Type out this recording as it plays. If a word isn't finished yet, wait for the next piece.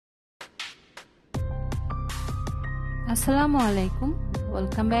আসসালামু আলাইকুম,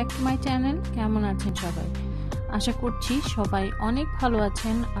 welcome back to my channel. কেমন আছেন সবাই? আশা করছি সবাই অনেক ভালো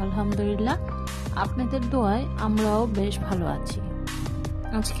আছেন। আলহামদুলিল্লাহ, আপনাদের দোয়ায় আমরাও বেশ ভালো আছি।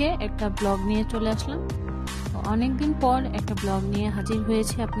 আজকে একটা ব্লগ নিয়ে চলে আসলাম। অনেক দিন পর একটা ব্লগ নিয়ে হাজির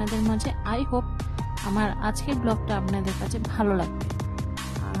হয়েছি আপনাদের মাঝে। আই হোপ আমার আজকের ব্লগটা আপনাদের কাছে ভালো লাগবে।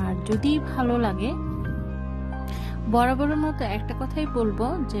 আর যদি ভালো লাগে, বরাবরের মতো একটা কথাই বলবো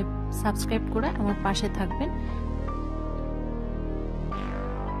যে সাবস্ক্রাইব করে আমার পাশে থাকবেন।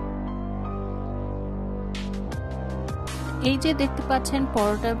 এই যে দেখতে পাচ্ছেন,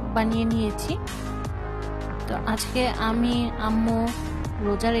 পরোটা বানিয়ে নিয়েছি। তো আজকে আমি আম্মু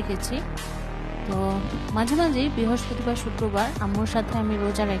রোজা রেখেছি। তো মাঝে মাঝেই বৃহস্পতিবার শুক্রবার আম্মুর সাথে আমি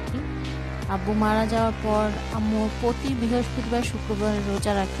রোজা রাখি। আব্বু মারা যাওয়ার পর আম্মু প্রতি বৃহস্পতিবার শুক্রবার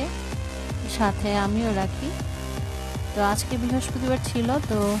রোজা রাখে, সাথে আমিও রাখি। তো আজকে বৃহস্পতিবার ছিল,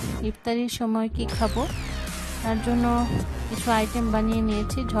 তো ইফতারির সময় কি খাবো তার জন্য কিছু আইটেম বানিয়ে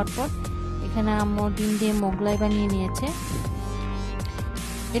নিয়েছি ঝটপট। এখানে আম্মু ডিম দিয়ে মোগলাই বানিয়ে নিয়েছে।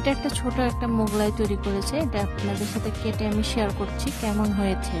 এটা একটা ছোট একটা মোগলাই তৈরি করেছে, এটা আপনাদের সাথে কেটে আমি শেয়ার করছি কেমন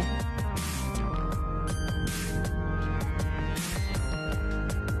হয়েছে।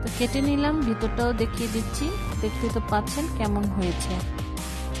 তো কেটে নিলাম, ভিতরটাও দেখিয়ে দিচ্ছি। দেখতে তো পাচ্ছেন কেমন হয়েছে।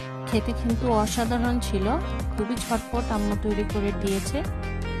 খেতে কিন্তু অসাধারণ ছিল, খুবই ঝটপট আম্মু তৈরি করে দিয়েছে।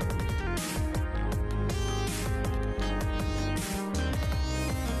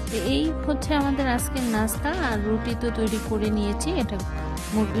 এই হচ্ছে আমাদের আজকের নাস্তা। আর রুটি তো তৈরি করে নিয়েছি, এটা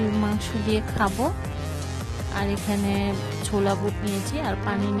মুরগির মাংস দিয়ে খাবো। আর এখানে ছোলা বুট নিয়েছি আর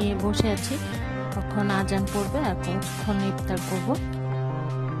পানি নিয়ে বসে আছি, কখন আজান পড়বে আর কখন ইফতার করব।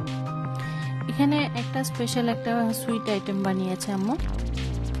 এখানে একটা স্পেশাল একটা সুইট আইটেম বানিয়েছে আম্মু।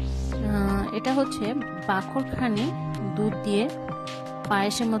 এটা হচ্ছে বাখরখানি দুধ দিয়ে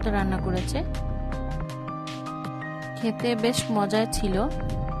পায়েসের মতো রান্না করেছে। খেতে বেশ মজা ছিল,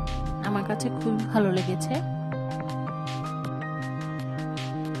 আমার কাছে খুব ভালো লেগেছে।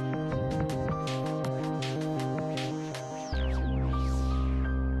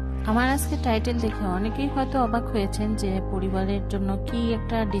 আমার আজকে টাইটেল দেখে অনেকেই হয়তো অবাক হয়েছেন যে পরিবারের জন্য কি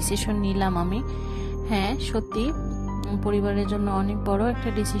একটা ডিসিশন নিলাম আমি। হ্যাঁ, সত্যি পরিবারের জন্য অনেক বড় একটা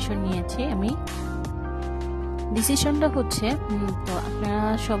ডিসিশন নিয়েছি আমি। ডিসিশনটা হচ্ছে, তো আপনারা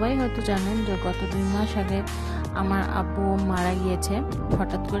সবাই হয়তো জানেন যে গত 2 মাস আগে আমার আব্বু মারা গিয়েছে,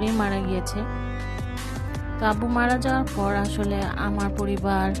 হঠাৎ করেই মারা গিয়েছে। তো আব্বু মারা যাওয়ার পর আসলে আমার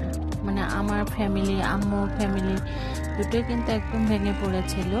পরিবার, মানে আমার ফ্যামিলি, আম্মুর ফ্যামিলি দুটোই কিন্তু একদম ভেঙে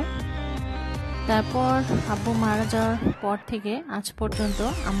পড়েছিল। তারপর আব্বু মারা যাওয়ার পর থেকে আজ পর্যন্ত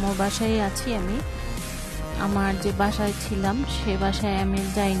আম্মুর বাসায় আছি আমি। আমার যে বাসায় ছিলাম সে বাসায় আমি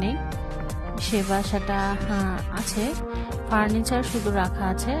যাই নাই। সে বাসাটা আছে, ফার্নিচার শুধু রাখা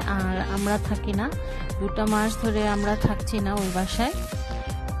আছে, আর আমরা থাকি না। 2 মাস ধরে আমরা থাকছি না ওই বাসায়।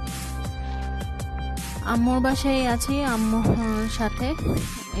 আম্মুর বাসায় আছি আম্মুর সাথে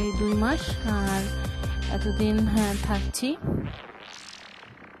এই 2 মাস, আর এতদিন থাকছি।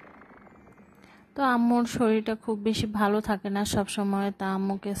 তো আম্মুর শরীরটা খুব বেশি ভালো থাকে না সব সময়, তা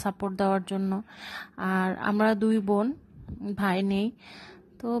আম্মুকে সাপোর্ট দেওয়ার জন্য। আর আমরা 2 বোন, ভাই নেই।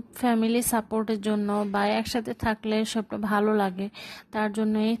 তো ফ্যামিলি সাপোর্টের জন্য বা একসাথে থাকলে সবটা ভালো লাগে, তার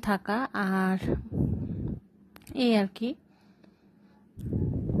জন্যই থাকা। আর এই আর কি।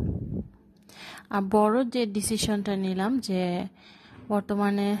 আর বড় যে ডিসিশনটা নিলাম যে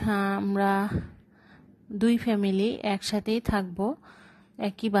বর্তমানে আমরা 2 ফ্যামিলি একসাথেই থাকবো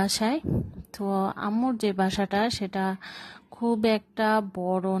একই বাসায়। তো আম্মুর যে বাসাটা সেটা খুব একটা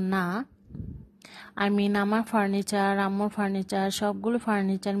বড় না। আই মিন আমার ফার্নিচার, আম্মুর ফার্নিচার, সবগুলো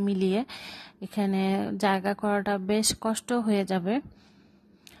ফার্নিচার মিলিয়ে এখানে জায়গা করাটা বেশ কষ্ট হয়ে যাবে।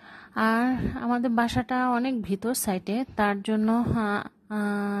 আর আমাদের বাসাটা অনেক ভিতর সাইডে, তার জন্য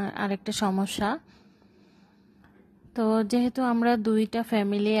আরেকটা সমস্যা। তো যেহেতু আমরা 2টা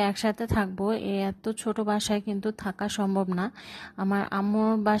ফ্যামিলি একসাথে থাকবো, এত ছোট বাসায় কিন্তু থাকা সম্ভব না। আমার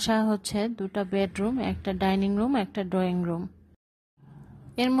আম্মুর বাসা হচ্ছে 2টা বেডরুম, একটা ডাইনিং রুম, একটা ড্রয়িং রুম।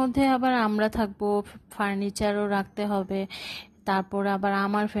 এর মধ্যে আবার আমরা থাকবো, ফার্নিচারও রাখতে হবে। তারপর আবার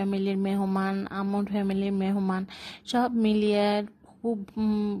আমার ফ্যামিলির মেহমান, আম্মুর ফ্যামিলির মেহমান, সব মিলিয়ে খুব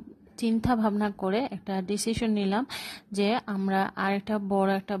চিন্তা ভাবনা করে একটা ডিসিশন নিলাম যে আমরা আরেকটা বড়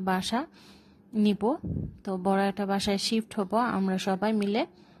একটা বাসা নিব। তো বড় একটা বাসায় শিফট হব আমরা সবাই মিলে।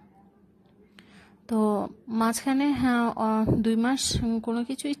 তো মাঝখানে 2 মাস কোনো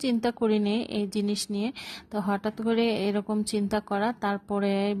কিছুই চিন্তা করিনি এই জিনিস নিয়ে। তো হঠাৎ করে এরকম চিন্তা করা,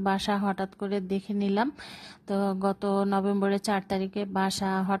 তারপরে বাসা হঠাৎ করে দেখে নিলাম। তো গত নভেম্বরের 4 তারিখে বাসা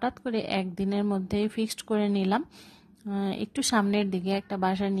হঠাৎ করে একদিনের মধ্যেই ফিক্সড করে নিলাম। একটু সামনের দিকে একটা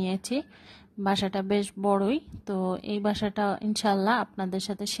বাসা নিয়েছি। বাসাটা বেশ বড়ই, তো এই বাসাটা ইনশাল্লাহ আপনাদের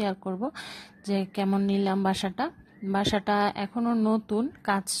সাথে শেয়ার করব যে কেমন নিলাম বাসাটা। বাসাটা এখনও নতুন,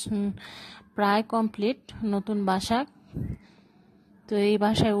 কাজ প্রায় কমপ্লিট, নতুন বাসা। তো এই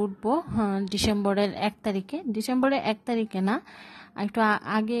বাসায় উঠবো ডিসেম্বরের 1 তারিখে। ডিসেম্বরের 1 তারিখে না, একটু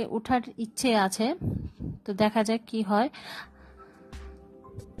আগে ওঠার ইচ্ছে আছে, তো দেখা যাক কি হয়।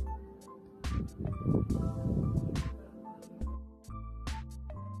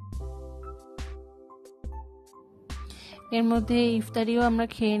 এর মধ্যে ইফতারিও আমরা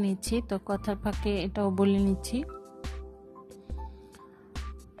খেয়ে নিচ্ছি, তো কথার ফাঁকে এটাও বলে নিচ্ছি।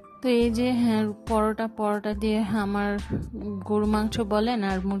 তো এই যে পরোটা দিয়ে আমার গরু মাংস বলেন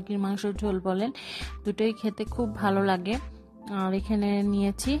আর মুরগির মাংস ঝোল বলেন, দুটোই খেতে খুব ভালো লাগে। আর এখানে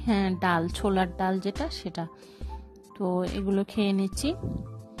নিয়েছি ডাল, ছোলার ডাল যেটা, সেটা। তো এগুলো খেয়ে নিচ্ছি।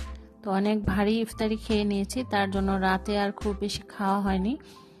 তো অনেক ভারী ইফতারি খেয়ে নিয়েছি, তার জন্য রাতে আর খুব বেশি খাওয়া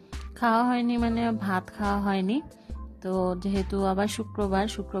হয়নি মানে ভাত খাওয়া হয়নি। তো যেহেতু আবার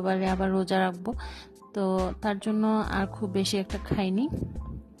শুক্রবারে আবার রোজা রাখবো, তো তার জন্য আর খুব বেশি একটা খাইনি।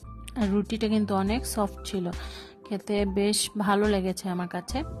 আর রুটিটা কিন্তু অনেক সফট ছিল, খেতে বেশ ভালো লেগেছে আমার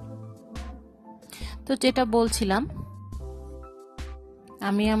কাছে। তো যেটা বলছিলাম,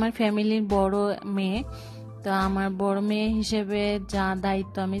 আমি আমার ফ্যামিলির বড় মেয়ে, তো আমার বড় মেয়ে হিসেবে যা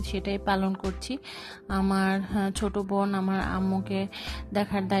দায়িত্ব আমি সেটাই পালন করছি। আমার ছোট বোন, আমার আম্মুকে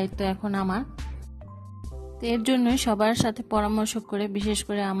দেখার দায়িত্ব এখন আমার। তো এর জন্যই সবার সাথে পরামর্শ করে, বিশেষ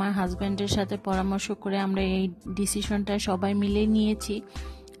করে আমার হাজব্যান্ডের সাথে পরামর্শ করে আমরা এই ডিসিশনটা সবাই মিলে নিয়েছি।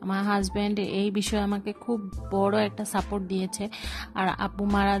 আমার হাজব্যান্ড এই বিষয়ে আমাকে খুব বড় একটা সাপোর্ট দিয়েছে। আর আব্বু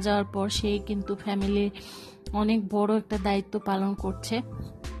মারা যাওয়ার পর সেই কিন্তু ফ্যামিলির অনেক বড় একটা দায়িত্ব পালন করছে।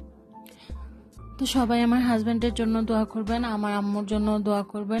 তো সবাই আমার হাজব্যান্ডের জন্য দোয়া করবেন, আমার আম্মুর জন্য দোয়া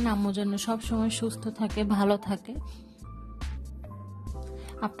করবেন, আম্মু যেন সবসময় সুস্থ থাকে, ভালো থাকে।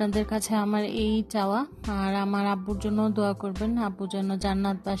 আপনাদের কাছে আমার এই চাওয়া। আর আমার আব্বুর জন্য দোয়া করবেন, আব্বু যেন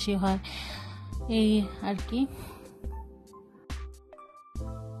জান্নাতবাসী হয়, এই আর কি।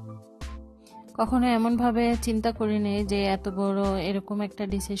 কখনো এমনভাবে চিন্তা করিনি যে এত বড় এরকম একটা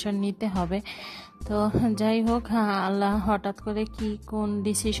ডিসিশন নিতে হবে। তো যাই হোক, আল্লাহ হঠাৎ করে কোন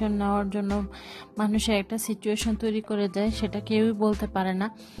ডিসিশন নেওয়ার জন্য মানুষের একটা সিচুয়েশন তৈরি করে দেয় সেটা কেউই বলতে পারে না।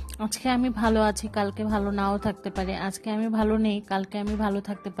 আজকে আমি ভালো আছি, কালকে ভালো নাও থাকতে পারি। আজকে আমি ভালো নেই, কালকে আমি ভালো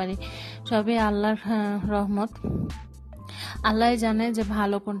থাকতে পারি। সবই আল্লাহর রহমত। আল্লাহ জানে যে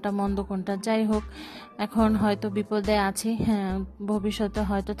ভালো কোনটা মন্দ কোনটা। যাই হোক, এখন হয়তো বিপদে আছি, ভবিষ্যতে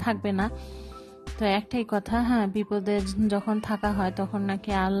হয়তো থাকবে না। তো একটাই কথা, বিপদে যখন থাকা হয় তখন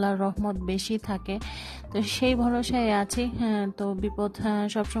নাকি আল্লাহর রহমত বেশি থাকে। তো সেই ভরসায় আছি। তো বিপদ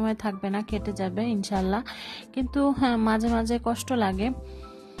সবসময় থাকবে না, কেটে যাবে ইনশাল্লাহ। কিন্তু মাঝে মাঝে কষ্ট লাগে।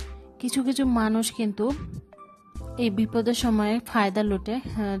 কিছু কিছু মানুষ কিন্তু এই বিপদের সময় ফায়দা লুটে।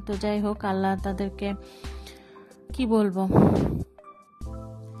 তো যাই হোক, আল্লাহ তাদেরকে কি বলবো,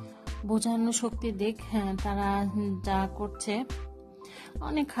 বোঝানোর শক্তি দিক। তারা যা করছে,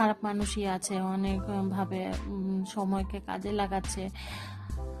 অনেক খারাপ মানুষই আছে, অনেক ভাবে সময়কে কাজে লাগাচ্ছে।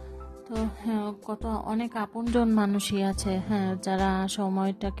 তো অনেক আপনজন মানুষই আছে যারা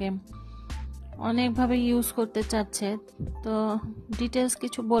সময়টাকে অনেকভাবে ইউজ করতে চাচ্ছে। তো ডিটেলস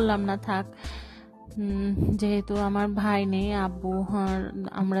কিছু বললাম না, থাক। যেহেতু আমার ভাই নেই, আব্বু,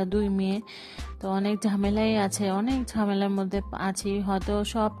 আমরা 2 মেয়ে, তো অনেক ঝামেলাই আছে, অনেক ঝামেলার মধ্যে আছি। হয়তো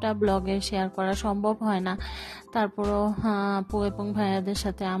সবটা ব্লগে শেয়ার করা সম্ভব হয় না, তারপরও আপু এবং ভাইয়াদের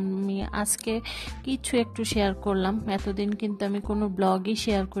সাথে আমি আজকে কিছু একটু শেয়ার করলাম। এতদিন কিন্তু আমি কোনো ব্লগই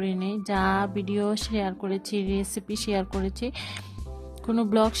শেয়ার করিনি, যা ভিডিও শেয়ার করেছি, রেসিপি শেয়ার করেছি, কোনো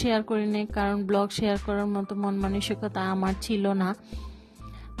ব্লগ শেয়ার করিনি। কারণ ব্লগ শেয়ার করার মতো মন মানসিকতা আমার ছিল না।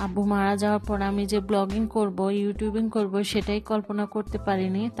 আব্বু মারা যাওয়ার পর আমি যে ব্লগিং করব, ইউটিউবিং করব, সেটাই কল্পনা করতে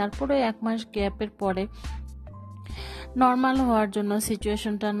পারিনি। তারপরে 1 মাস গ্যাপের পরে নর্মাল হওয়ার জন্য,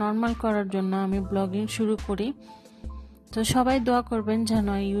 সিচুয়েশনটা নর্মাল করার জন্য আমি ব্লগিং শুরু করি। তো সবাই দোয়া করবেন যেন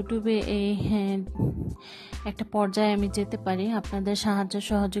ইউটিউবে এই একটা পর্যায়ে আমি যেতে পারি। আপনাদের সাহায্য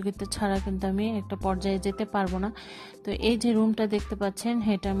সহযোগিতা ছাড়া কিন্তু আমি একটা পর্যায়ে যেতে পারবো না। তো এই যে রুমটা দেখতে পাচ্ছেন,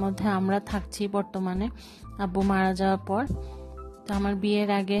 এটার মধ্যে আমরা থাকছি বর্তমানে আব্বু মারা যাওয়ার পর। তো আমার বিয়ের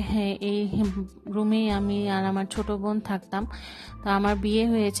আগে এই রুমেই আমি আর আমার ছোট বোন থাকতাম। তো আমার বিয়ে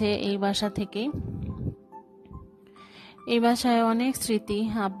হয়েছে এই বাসা থেকেই। এই বাসায় অনেক স্মৃতি,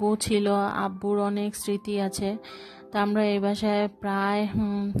 আব্বু ছিল, আব্বুর অনেক স্মৃতি আছে। তো আমরা এই বাসায় প্রায়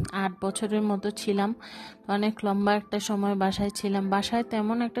 8 বছরের মতো ছিলাম। অনেক লম্বা একটা সময় বাসায় ছিলাম। বাসায়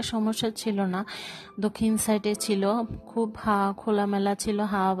তেমন একটা সমস্যা ছিল না, দক্ষিণ সাইডে ছিল, খুব খোলামেলা ছিল,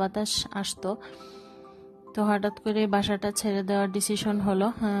 হাওয়া বাতাস আসতো। তো হঠাৎ করে বাসাটা ছেড়ে দেওয়ার ডিসিশন হলো।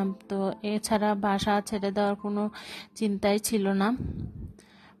 তো এছাড়া বাসা ছেড়ে দেওয়ার কোনো চিন্তাই ছিল না,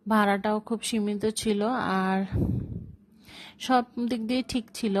 ভাড়াটাও খুব সীমিত ছিল, আর সব দিক দিয়ে ঠিক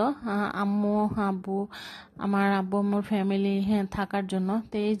ছিল। আম্মু আব্বু আমার আব্বু আম্মুর ফ্যামিলি থাকার জন্য।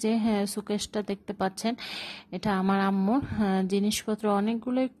 তো এই যে সুকেশটা দেখতে পাচ্ছেন, এটা আমার আম্মুর। জিনিসপত্র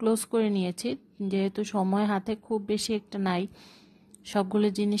অনেকগুলোই ক্লোজ করে নিয়েছি, যেহেতু সময় হাতে খুব বেশি একটা নাই, সবগুলো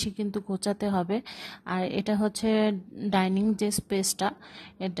জিনিসই কিন্তু গোছাতে হবে। আর এটা হচ্ছে ডাইনিং যে স্পেসটা,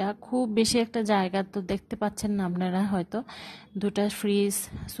 এটা খুব বেশি একটা জায়গা তো দেখতে পাচ্ছেন না আপনারা হয়তো। দুটা ফ্রিজ,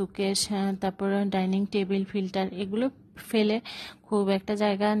 সুকেশ, তারপরে ডাইনিং টেবিল, ফিল্টার, এগুলো ফেলে খুব একটা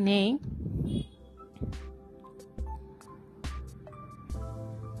জায়গা নেই।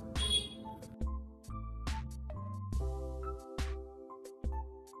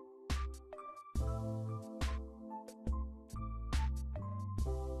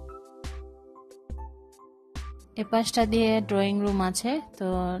 এ পাশটা দিয়ে ড্রয়িং রুম আছে, তো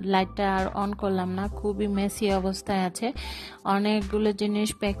লাইটটা আর অন করলাম না, খুবই মেসি অবস্থায় আছে। অনেকগুলো জিনিস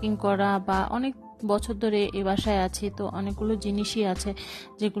প্যাকিং করা, বা অনেক বছর ধরে এই বাসায় আছি, তো অনেকগুলো জিনিসই আছে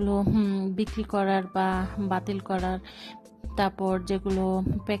যেগুলো বিক্রি করার বা বাতিল করার। তারপর যেগুলো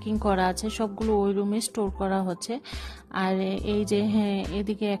প্যাকিং করা আছে সবগুলো ওই রুমে স্টোর করা হচ্ছে। আর এই যে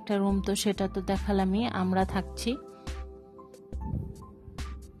এদিকে একটা রুম, তো সেটা তো দেখালামই, আমরা থাকছি।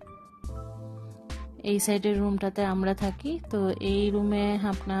 এই সাইডের রুমটাতে আমরা থাকি। তো এই রুমে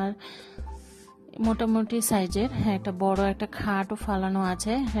আপনার মোটামুটি সাইজের একটা বড় একটা খাটও ফালানো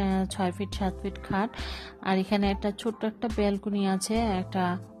আছে, 6 ফিট 7 ফিট খাট। আর এখানে একটা ছোট্ট একটা ব্যালকনি আছে, একটা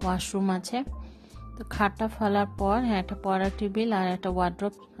ওয়াশরুম আছে। তো খাটটা ফালার পর একটা পড়ার টেবিল আর একটা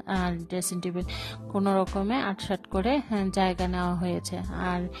ওয়ার্ড্রোব আর ড্রেসিং টেবিল কোনো রকমে আটসাট করে জায়গা নেওয়া হয়েছে।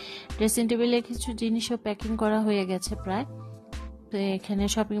 আর ড্রেসিং টেবিলে কিছু জিনিসও প্যাকিং করা হয়ে গেছে প্রায়। তো এখানে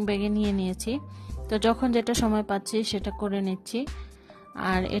শপিং ব্যাগে নিয়ে নিয়েছি, তো যখন যেটা সময় পাচ্ছি সেটা করে নিচ্ছি।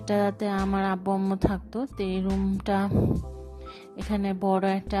 আর এটাতে আমার আব্বু আম্মু থাকতো। তো এই রুমটা, এখানে বড়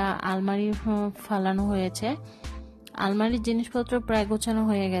একটা আলমারি ফালানো হয়েছে, আলমারির জিনিসপত্র প্রায় গোছানো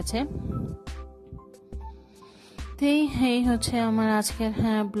হয়ে গেছে। তো এই হচ্ছে আমার আজকের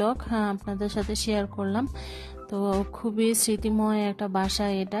ব্লগ, আপনাদের সাথে শেয়ার করলাম। তো খুবই স্মৃতিময় একটা বাসা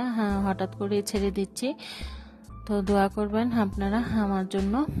এটা, হঠাৎ করে ছেড়ে দিচ্ছি। তো দোয়া করবেন আপনারা আমার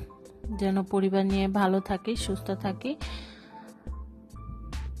জন্য, যেন পরিবার নিয়ে ভালো থাকি, সুস্থ থাকি।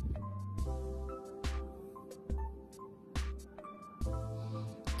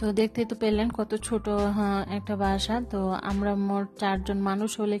 তো দেখতেই তো পেলেন কত ছোট একটা বাসা। তো আমরা মোট 4 জন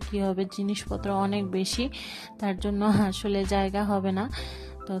মানুষ হলে কি হবে, জিনিসপত্র অনেক বেশি, তার জন্য আসলে জায়গা হবে না।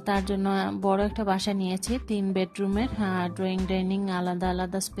 তো তার জন্য বড় একটা বাসা নিয়েছি, 3 বেডরুমের, ড্রয়িং ডাইনিং আলাদা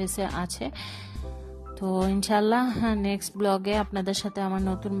আলাদা স্পেসে আছে। তো ইনশাল্লাহ নেক্সট ব্লগে আপনাদের সাথে আমার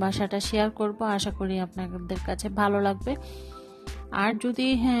নতুন বাসাটা শেয়ার করব, আশা করি আপনাদের কাছে ভালো লাগবে। আর যদি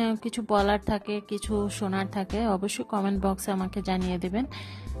কিছু বলার থাকে, কিছু শোনার থাকে, অবশ্যই কমেন্ট বক্সে আমাকে জানিয়ে দেবেন।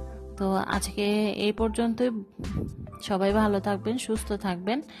 তো আজকে এই পর্যন্তই, সবাই ভালো থাকবেন, সুস্থ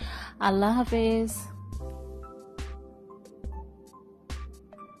থাকবেন, আল্লাহ হাফেজ।